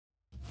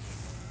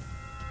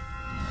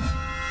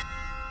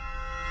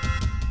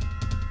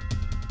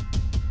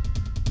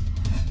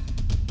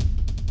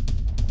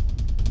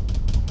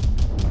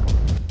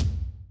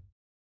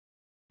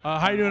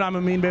How you doing? I'm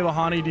Ameen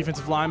Behbahani,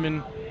 defensive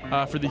lineman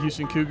for the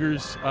Houston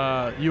Cougars.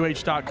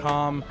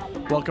 UH.com.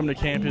 Welcome to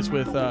campus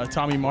with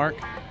Tomme Mark.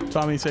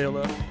 Tomme, say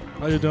hello.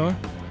 How you doing?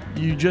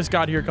 You just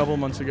got here a couple of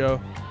months ago.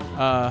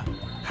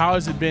 How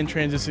has it been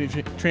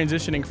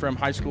transitioning from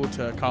high school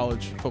to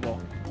college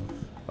football?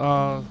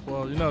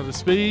 Well, you know, the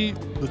speed,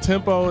 the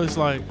tempo is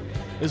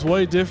it's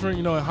way different.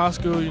 You know, in high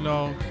school, you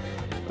know,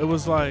 it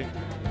was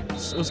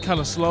kind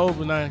of slow,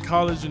 but now in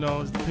college, you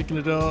know, it's picking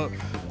it up.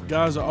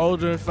 Guys are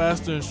older,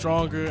 faster, and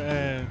stronger,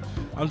 and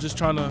I'm just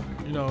trying to,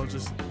 you know,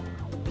 just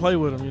play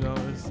with them. You know,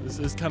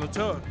 it's kind of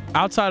tough.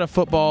 Outside of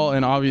football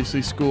and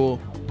obviously school,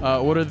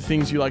 what are the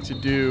things you like to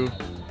do?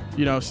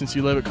 You know, since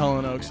you live at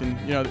Cullen Oaks, and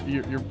you know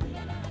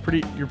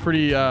you're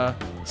pretty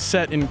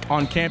set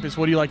on campus.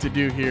 What do you like to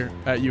do here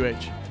at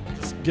UH?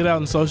 Just get out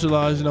and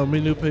socialize. You know,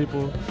 meet new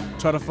people.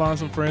 Try to find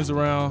some friends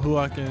around who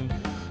I can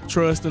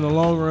trust in the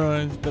long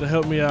run that'll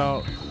help me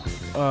out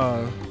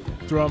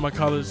throughout my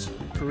college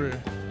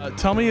career.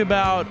 Tell me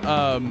about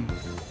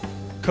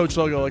Coach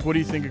Logo. Like, what do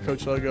you think of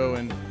Coach Logo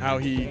and how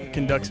he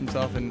conducts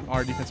himself in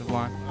our defensive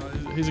line?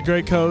 He's a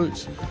great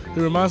coach.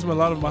 He reminds me a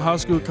lot of my high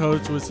school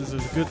coach, which is a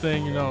good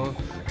thing. You know,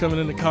 coming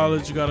into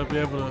college, you got to be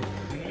able to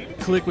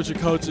click with your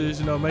coaches.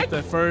 You know, make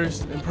that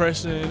first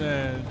impression,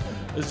 and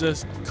it's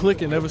just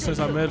clicking ever since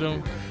I met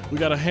him. We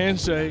got a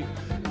handshake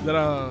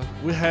that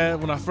we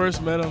had when I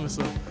first met him. It's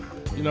a,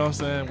 you know what I'm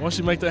saying? Once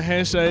you make that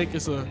handshake,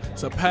 it's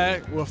a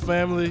pact. We're a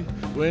family.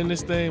 We're in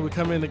this thing. We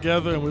come in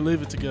together and we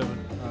leave it together.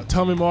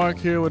 Tomme Mark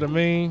here with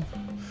Ameen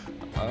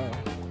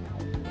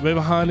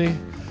Behbahani.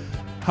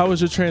 How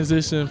was your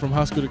transition from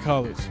high school to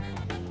college?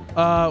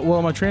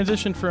 Well, my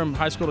transition from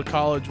high school to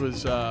college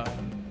was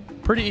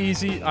pretty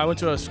easy. I went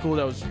to a school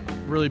that was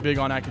really big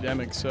on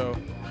academics, so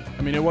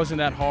I mean it wasn't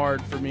that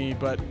hard for me,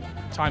 but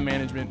time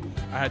management,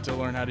 I had to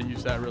learn how to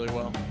use that really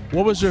well.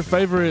 What was your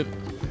favorite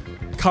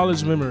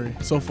college memory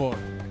so far?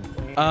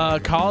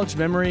 College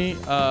memory,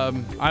 I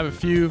have a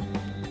few.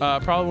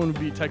 Probably when we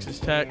beat Texas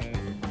Tech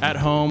at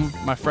home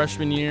my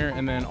freshman year,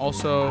 and then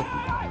also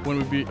when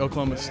we beat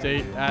Oklahoma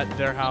State at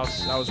their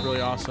house. That was really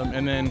awesome.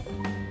 And then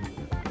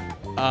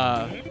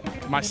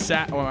my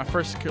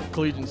first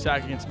collegiate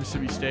sack against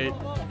Mississippi State,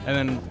 and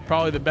then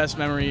probably the best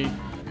memory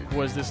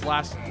was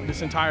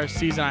this entire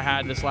season I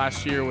had this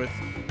last year with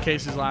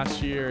Cases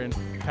last year and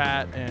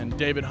Pat and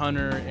David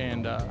Hunter,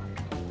 and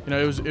you know,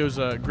 it was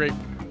a great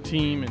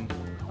team, and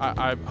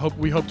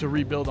we hope to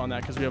rebuild on that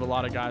because we have a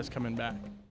lot of guys coming back.